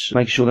floats,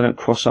 making sure they don't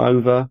cross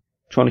over,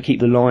 trying to keep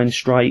the line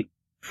straight,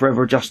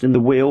 forever adjusting the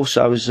wheel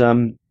so as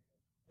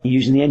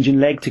using the engine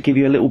leg to give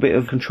you a little bit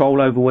of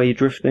control over where you're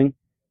drifting.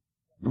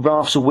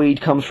 Rafts of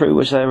weed come through,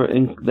 which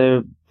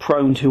they're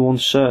prone to on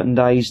certain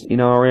days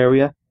in our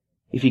area.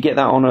 If you get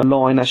that on a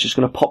line, that's just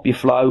going to pop your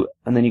float,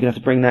 and then you're going to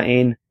have to bring that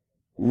in,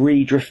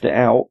 re-drift it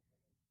out.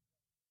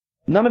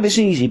 None of it's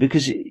easy,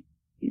 because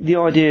the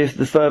idea of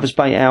the furthest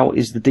bait out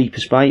is the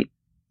deepest bait,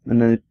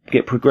 and then they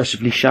get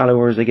progressively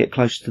shallower as they get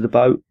closer to the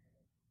boat.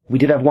 We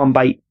did have one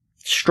bait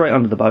straight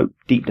under the boat,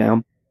 deep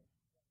down.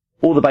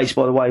 All the baits,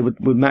 by the way,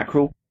 were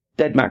mackerel,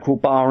 dead mackerel,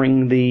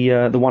 barring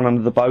the one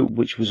under the boat,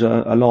 which was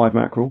a live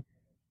mackerel.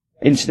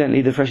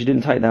 Incidentally, the Fresher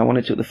didn't take that one.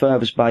 It took the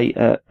furthest bait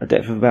at a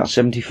depth of about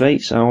 70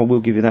 feet, so I will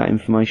give you that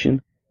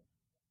information.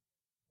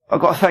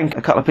 I've got to thank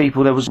a couple of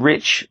people. There was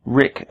Rich,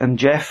 Rick and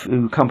Jeff,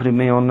 who accompanied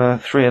me on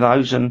 3 of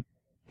those, and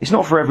it's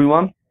not for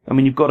everyone. I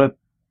mean, you've got to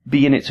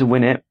be in it to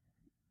win it.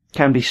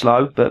 Can be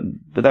slow, but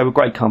they were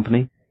great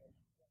company.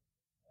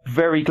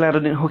 Very glad I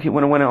didn't hook it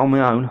when I went out on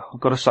my own.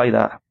 I've got to say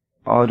that.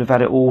 I would have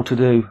had it all to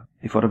do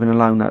if I'd have been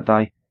alone that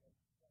day.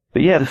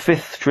 But yeah, the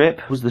 5th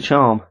trip was the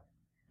charm.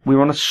 We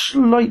were on a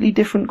slightly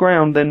different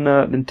ground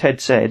than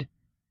Ted said,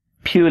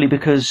 purely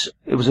because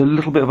it was a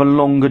little bit of a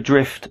longer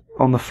drift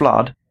on the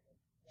flood.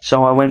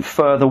 So I went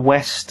further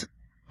west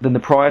than the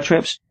prior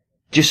trips,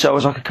 just so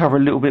as I could cover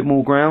a little bit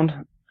more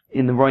ground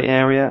in the right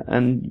area,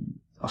 and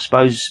I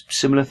suppose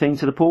similar thing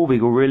to the Paul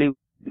Beagle, really.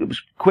 It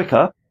was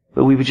quicker,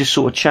 but we were just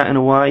sort of chatting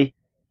away.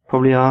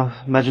 Probably,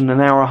 imagine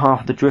an hour and a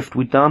half of the drift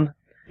we'd done.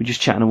 We were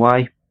just chatting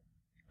away,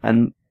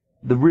 and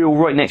the reel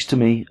right next to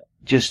me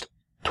just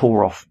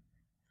tore off.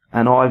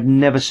 And I've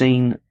never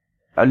seen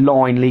a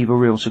line leave a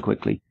reel so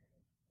quickly.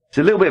 It's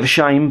a little bit of a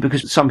shame,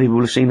 because some people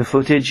will have seen the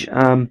footage.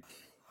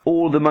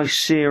 All the most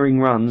searing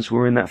runs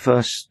were in that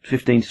first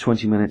 15 to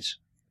 20 minutes.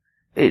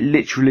 It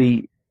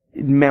literally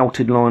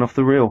melted line off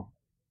the reel.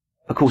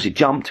 Of course, it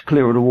jumped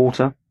clear of the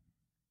water.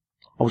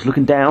 I was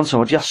looking down,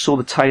 so I just saw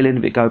the tail end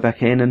of it go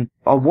back in, and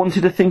I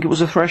wanted to think it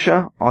was a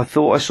thresher. I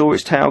thought I saw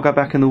its tail go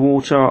back in the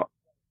water.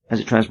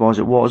 As it transpires,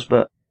 it was,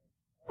 but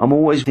I'm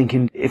always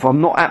thinking, if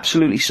I'm not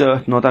absolutely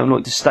certain, I don't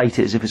like to state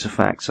it as if it's a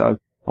fact, so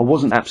I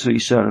wasn't absolutely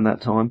certain at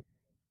that time.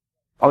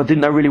 I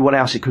didn't know really what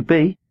else it could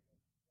be.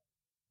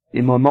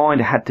 In my mind,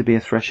 it had to be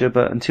a thresher,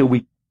 but until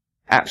we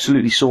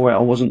absolutely saw it, I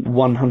wasn't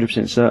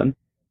 100% certain.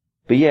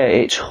 But yeah,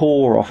 it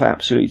tore off,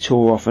 absolutely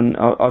tore off, and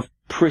I've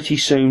pretty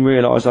soon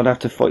realised I'd have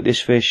to fight this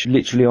fish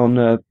literally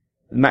on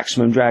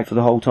maximum drag for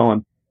the whole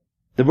time.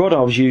 The rod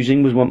I was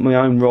using was my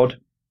own rod.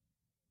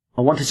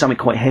 I wanted something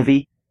quite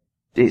heavy.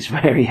 It's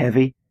very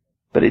heavy.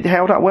 But it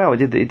held up well.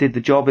 It did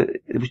the job.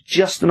 It was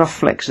just enough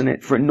flex in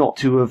it for it not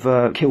to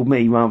have killed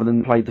me rather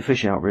than played the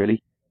fish out,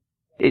 really.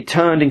 It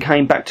turned and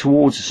came back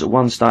towards us at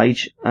one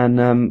stage,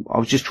 and I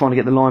was just trying to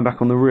get the line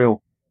back on the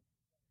reel.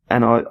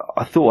 And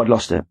I thought I'd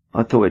lost it.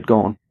 I thought it'd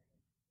gone.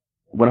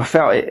 When I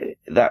felt it,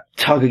 that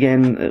tug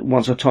again,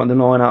 once I tightened the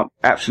line up,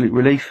 absolute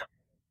relief.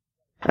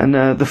 And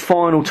the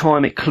final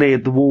time it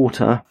cleared the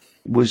water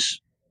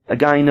was,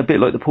 again, a bit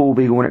like the Paul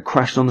Beagle when it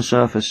crashed on the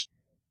surface.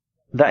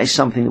 That is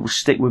something that will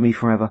stick with me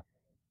forever.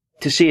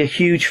 To see a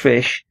huge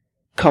fish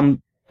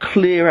come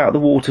clear out of the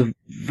water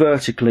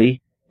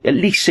vertically, at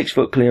least 6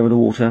 foot clear of the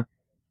water,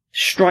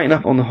 straighten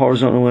up on the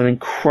horizontal and then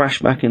crash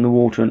back in the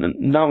water, and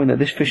knowing that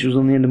this fish was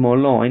on the end of my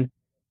line,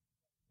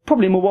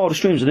 probably in my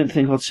wildest dreams I didn't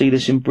think I'd see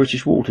this in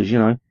British waters, you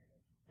know.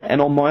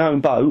 And on my own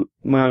boat,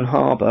 my own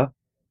harbour,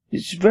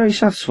 it's very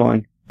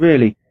satisfying,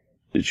 really.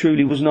 It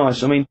truly was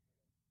nice. I mean,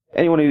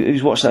 anyone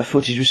who's watched that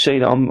footage will see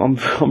that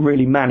I'm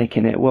really manic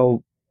in it.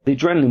 Well, the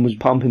adrenaline was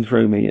pumping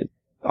through me.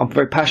 I'm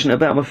very passionate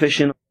about my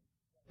fishing.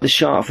 The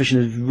shark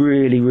fishing has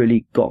really,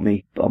 really got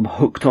me. I'm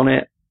hooked on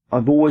it.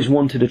 I've always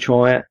wanted to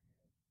try it.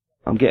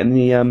 I'm getting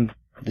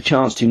the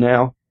chance to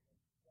now.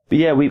 But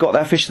yeah, we got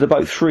that fish to the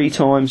boat 3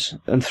 times,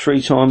 and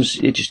 3 times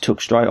it just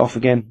took straight off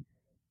again.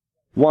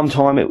 One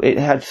time it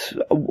had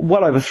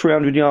well over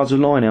 300 yards of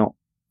line out,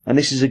 and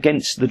this is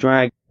against the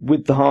drag,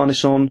 with the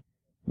harness on,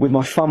 with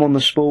my thumb on the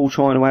spool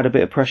trying to add a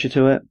bit of pressure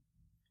to it.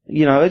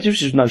 You know, there's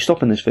just no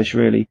stopping this fish,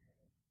 really.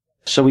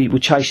 So we were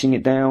chasing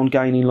it down,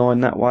 gaining line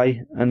that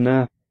way, and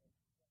the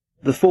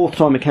 4th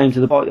time it came to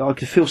the bite, I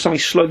could feel something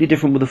slightly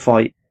different with the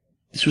fight.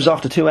 This was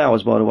after 2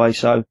 hours, by the way,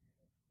 so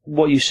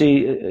what you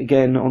see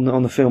again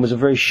on the film is a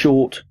very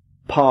short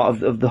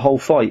part of the whole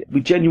fight. We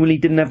genuinely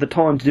didn't have the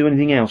time to do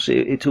anything else.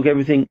 It took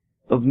everything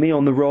of me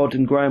on the rod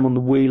and Graham on the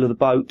wheel of the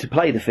boat to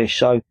play the fish,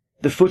 so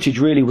the footage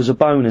really was a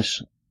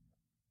bonus.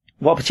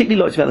 What I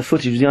particularly liked about the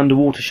footage was the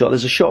underwater shot.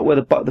 There's a shot where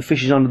the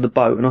fish is under the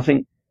boat, and I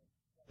think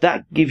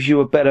that gives you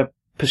a better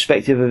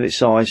perspective of its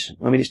size.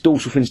 I mean, its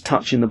dorsal fin's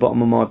touching the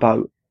bottom of my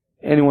boat.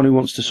 Anyone who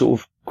wants to sort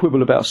of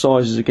quibble about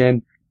sizes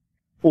again,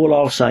 all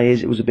I'll say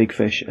is it was a big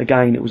fish.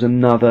 Again, it was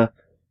another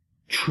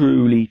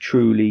truly,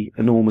 truly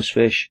enormous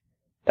fish.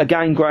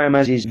 Again, Graham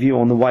has his view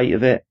on the weight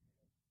of it.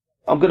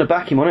 I'm going to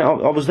back him on it.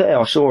 I was there.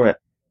 I saw it.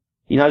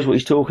 He knows what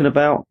he's talking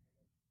about.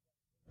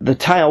 the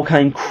tail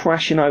came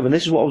crashing over, and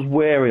this is what I was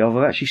wary of.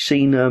 I've actually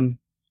seen an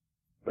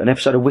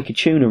episode of Wicked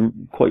Tuna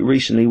quite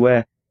recently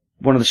where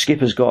one of the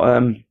skippers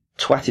got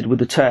twatted with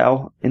the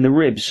tail in the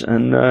ribs,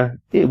 and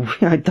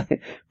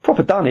it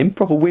proper done him,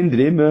 proper winded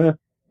him,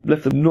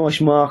 left a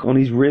nice mark on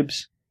his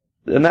ribs,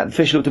 and that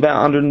fish looked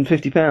about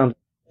 £150.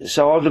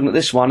 So I was looking at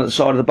this one at the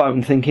side of the boat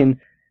and thinking,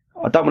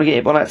 I don't want to get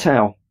hit by that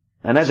tail.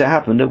 And as it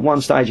happened, at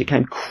one stage it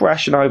came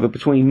crashing over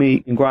between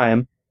me and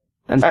Graham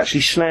and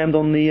actually slammed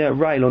on the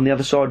rail on the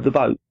other side of the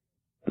boat.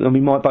 I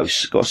mean, my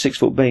boat's got a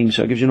 6-foot beam,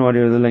 so it gives you an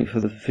idea of the length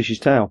of the fish's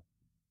tail.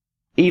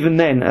 Even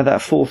then, at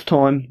that fourth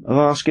time of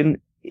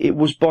asking, it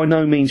was by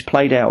no means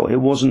played out.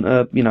 It wasn't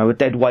a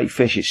dead weight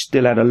fish. It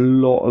still had a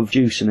lot of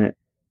juice in it.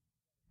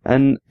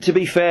 And to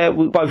be fair,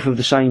 we both of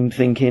the same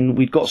thinking.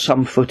 We'd got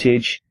some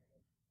footage.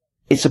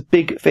 It's a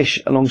big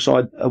fish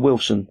alongside a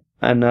Wilson.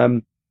 And,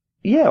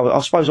 I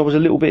suppose I was a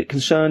little bit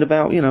concerned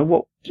about,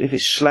 what if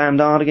it's slammed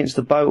hard against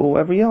the boat or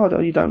whatever.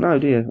 You don't know,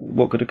 do you,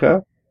 what could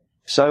occur?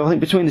 So I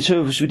think between the two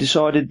of us, we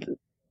decided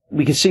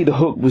we could see the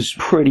hook was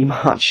pretty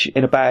much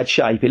in a bad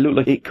shape. It looked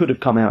like it could have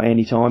come out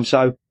any time.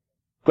 So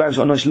Graham's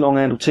got a nice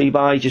long-handled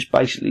T-bar. He just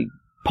basically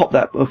popped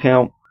that hook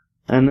out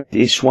and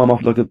it swam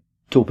off like a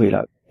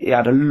torpedo. It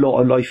had a lot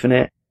of life in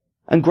it.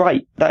 And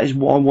great. That is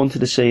what I wanted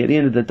to see. At the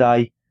end of the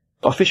day,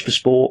 I fish for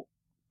sport.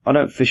 I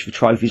don't fish for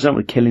trophies. I don't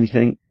want to kill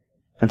anything.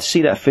 And to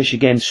see that fish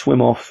again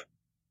swim off,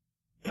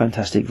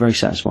 fantastic, very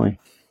satisfying.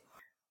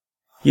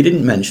 You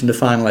didn't mention the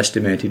final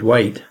estimated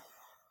weight.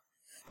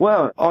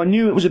 Well, I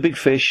knew it was a big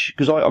fish,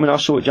 because I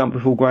saw it jump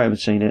before Graham had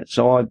seen it,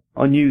 so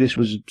I knew this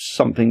was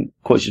something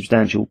quite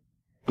substantial.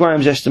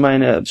 Graham's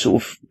estimating at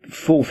sort of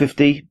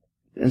 450,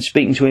 and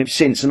speaking to him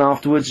since and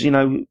afterwards,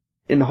 in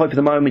the hype of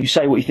the moment, you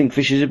say what you think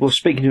fish is. Well,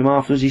 speaking to him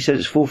afterwards, he says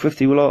it's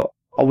 450. Well,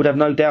 I would have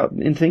no doubt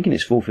in thinking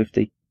it's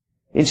 450.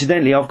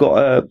 Incidentally, I've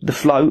got the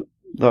float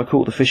that I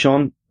caught the fish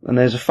on, and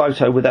there's a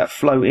photo with that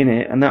float in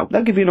it, and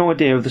that'll give you an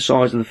idea of the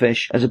size of the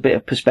fish as a bit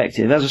of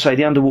perspective. As I say,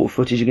 the underwater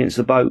footage against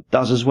the boat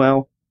does as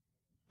well.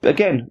 But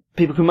again,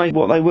 people can make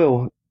what they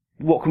will.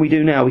 What can we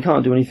do now? We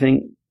can't do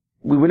anything.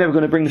 We were never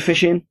going to bring the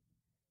fish in.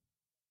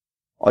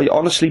 I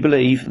honestly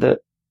believe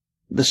that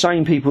the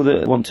same people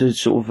that want to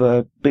sort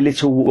of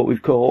belittle what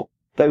we've caught,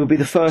 they would be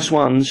the first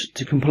ones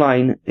to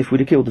complain if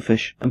we'd have killed the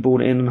fish and brought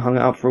it in and hung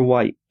it up for a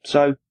weight.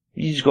 So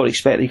you just got to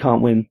expect that you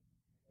can't win.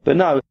 But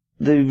no,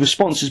 the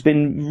response has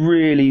been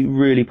really,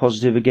 really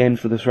positive again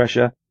for the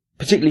Thresher,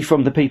 particularly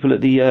from the people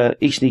at the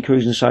Eastney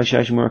Cruising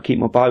Association where I keep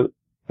my boat.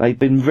 They've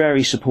been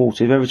very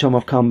supportive. Every time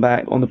I've come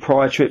back on the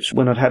prior trips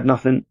when I'd had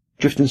nothing,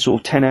 drifting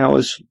sort of 10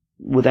 hours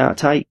without a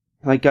take,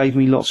 they gave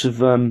me lots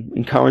of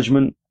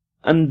encouragement.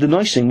 And the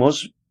nice thing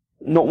was,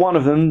 not one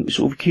of them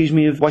sort of accused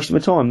me of wasting my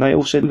time. They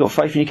all said, we've got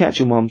faith in you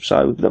catching one.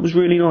 So that was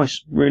really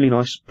nice. Really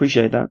nice.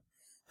 Appreciate that.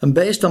 And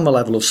based on the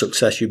level of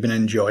success you've been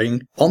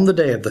enjoying, on the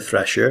day of the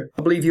Thresher,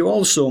 I believe you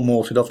also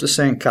motored off to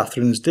St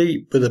Catherine's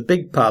Deep with a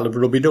big pile of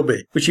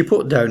rubby-dubby, which you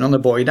put down on a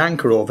buoyed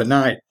anchor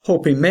overnight,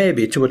 hoping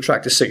maybe to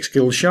attract a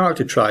 6-gill shark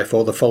to try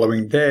for the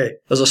following day,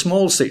 as a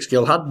small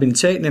 6-gill had been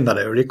taken in that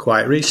area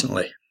quite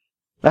recently.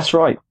 That's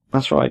right.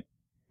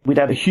 We'd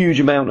had a huge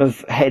amount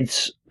of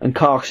heads and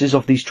carcasses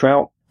of these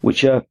trout,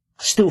 which are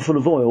still full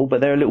of oil, but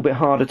they're a little bit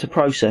harder to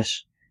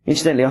process.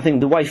 Incidentally, I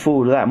think the way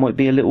forward of that might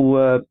be a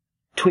little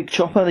twig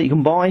chopper that you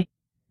can buy,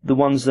 the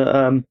ones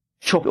that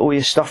chop all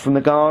your stuff from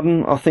the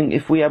garden. I think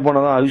if we had one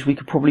of those, we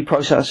could probably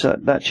process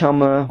that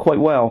chum quite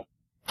well.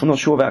 I'm not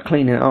sure about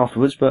cleaning it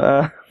afterwards,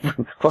 but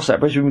cross that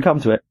bridge when we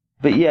come to it.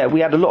 But yeah, we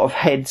had a lot of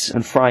heads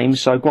and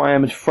frames, so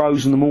Graham had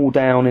frozen them all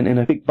down in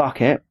a big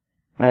bucket,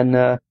 and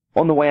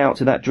on the way out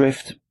to that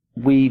drift,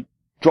 we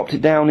dropped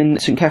it down in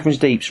St Catherine's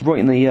Deeps, right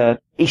in the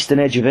eastern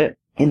edge of it,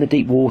 in the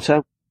deep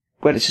water.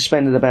 We had it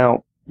suspended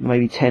about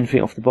maybe 10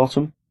 feet off the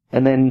bottom.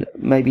 And then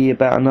maybe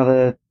about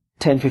another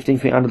 10, 15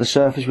 feet under the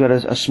surface, we had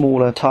a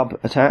smaller tub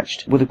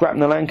attached with a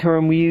grapnel anchor,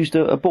 and we used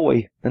a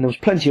buoy. And there was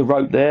plenty of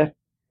rope there.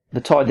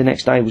 The tide the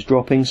next day was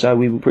dropping, so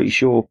we were pretty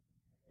sure.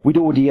 We'd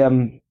already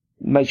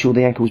made sure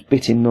the anchor was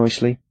bit in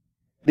nicely.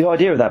 The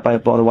idea of that, by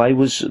the way,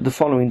 was the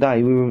following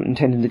day we were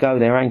intending to go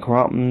there, anchor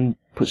up, and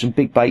put some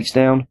big baits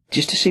down,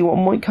 just to see what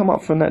might come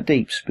up from that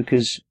deeps,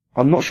 because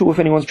I'm not sure if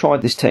anyone's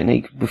tried this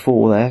technique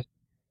before there.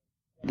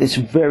 There's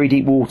some very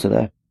deep water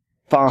there.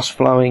 Fast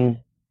flowing,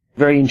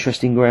 very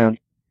interesting ground.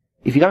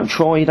 If you don't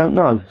try, you don't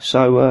know.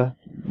 So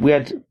we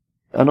had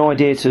an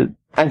idea to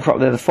anchor up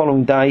there the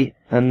following day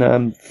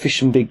and fish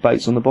some big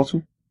baits on the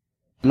bottom.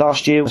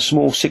 Last year, a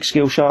small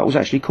 6-gill shark was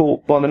actually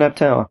caught by the Nab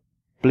Tower.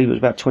 I believe it was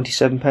about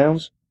 27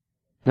 pounds.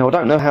 Now, I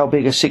don't know how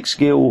big a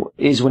 6-gill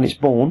is when it's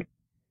born.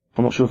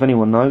 I'm not sure if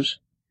anyone knows.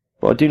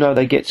 But I do know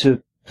they get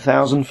to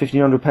 1,000,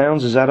 1,500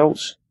 pounds as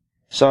adults.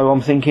 So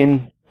I'm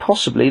thinking,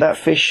 possibly that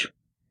fish,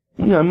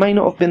 may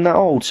not have been that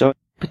old. So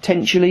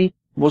potentially,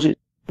 was it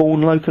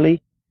born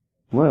locally?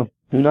 Well,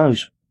 who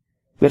knows?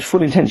 We had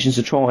full intentions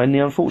to try, and the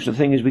unfortunate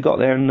thing is we got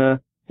there and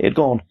it had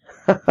gone.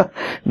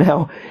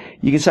 Now,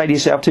 you can say to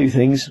yourself two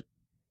things.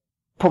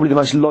 Probably the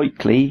most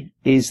likely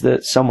is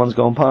that someone's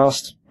gone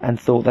past and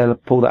thought they'll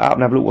pull that up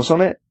and have a look what's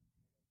on it.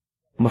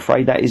 I'm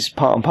afraid that is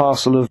part and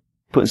parcel of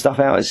putting stuff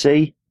out at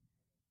sea.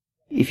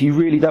 If you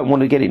really don't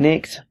want to get it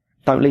nicked,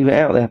 don't leave it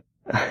out there.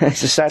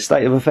 It's a sad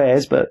state of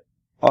affairs, but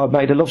I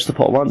made a lobster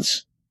pot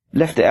once,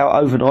 left it out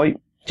overnight,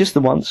 just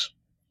the once.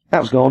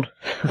 That was gone.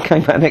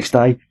 Came back next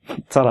day.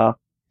 Ta-da.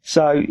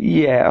 So,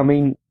 yeah, I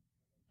mean,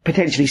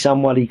 potentially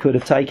somebody could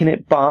have taken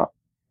it, but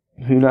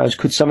who knows,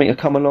 could something have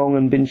come along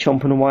and been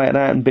chomping away at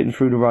that and bitten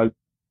through the rope?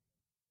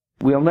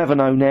 We'll never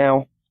know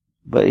now,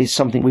 but it's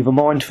something we've a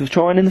mind for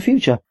trying in the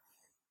future.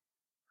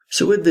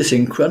 So with this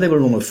incredible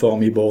run of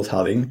form you're both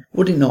having,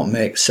 would it not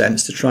make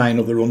sense to try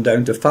another run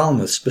down to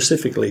Falmouth,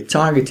 specifically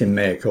targeting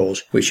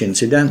makos, which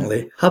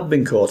incidentally have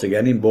been caught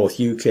again in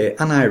both UK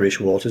and Irish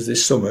waters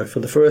this summer for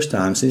the first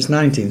time since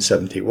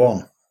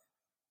 1971?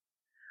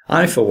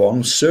 I, for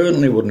one,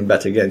 certainly wouldn't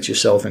bet against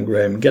yourself and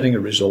Graham getting a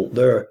result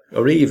there,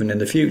 or even in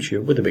the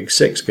future with a big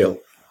 6-gill.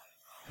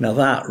 Now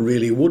that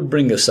really would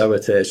bring a sour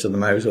taste to the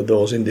mouth of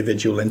those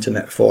individual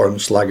internet forum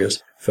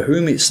slaggers, for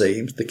whom it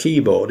seems the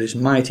keyboard is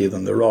mightier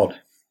than the rod.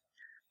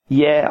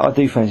 Yeah, I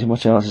do fancy my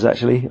chances,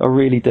 actually. I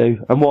really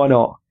do. And why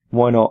not?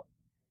 Why not?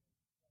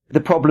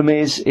 The problem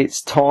is,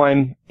 it's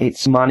time,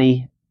 it's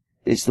money,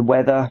 it's the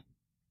weather.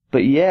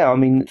 But yeah, I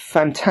mean,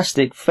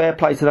 fantastic. Fair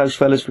play to those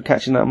fellas for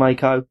catching that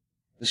mako.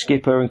 The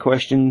skipper in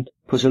question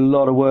puts a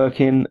lot of work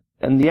in.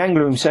 And the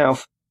angler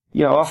himself,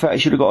 you know, I felt he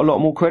should have got a lot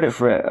more credit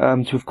for it.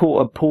 To have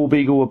caught a poor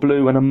beagle, a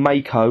blue and a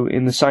mako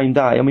in the same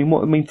day. I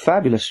mean,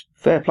 fabulous.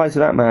 Fair play to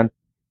that man.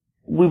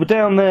 We were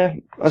down there,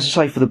 as I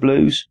say, for the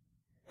blues.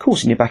 Of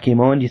course, in your back of your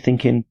mind, you're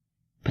thinking,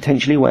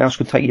 potentially, what else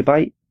could take your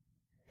bait?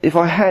 If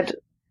I had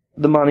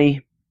the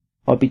money,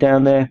 I'd be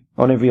down there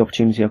on every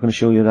opportunity, I can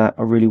assure you that.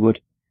 I really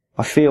would.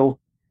 I feel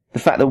the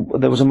fact that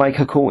there was a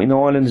mako caught in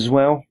Ireland as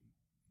well,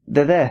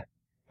 they're there.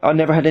 I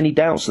never had any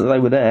doubts that they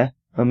were there.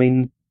 I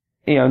mean,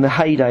 you know, in the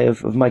heyday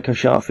of mako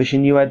shark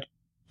fishing, you had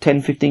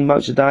 10, 15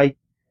 motes a day,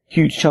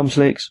 huge chum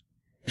slicks.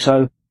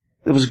 So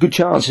there was a good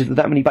chance, if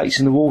that many baits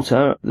in the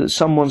water, that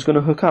someone's going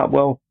to hook up.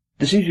 Well,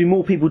 there seems to be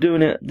more people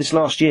doing it this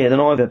last year than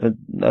I've ever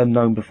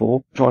known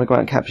before, trying to go out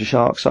and capture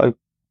sharks. So,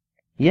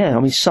 yeah, I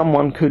mean,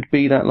 someone could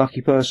be that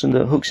lucky person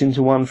that hooks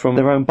into one from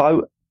their own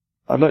boat.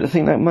 I'd like to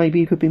think that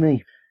maybe it could be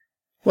me.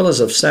 Well,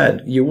 as I've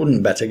said, you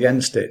wouldn't bet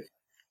against it.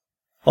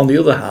 On the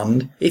other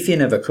hand, if you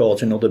never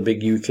caught another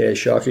big UK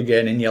shark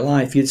again in your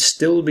life, you'd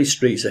still be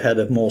streets ahead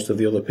of most of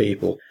the other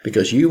people,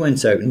 because you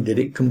went out and did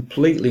it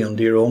completely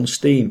under your own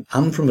steam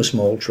and from a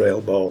small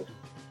trail boat.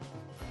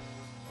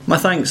 My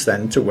thanks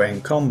then to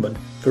Wayne Comben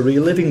for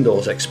reliving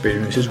those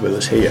experiences with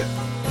us here.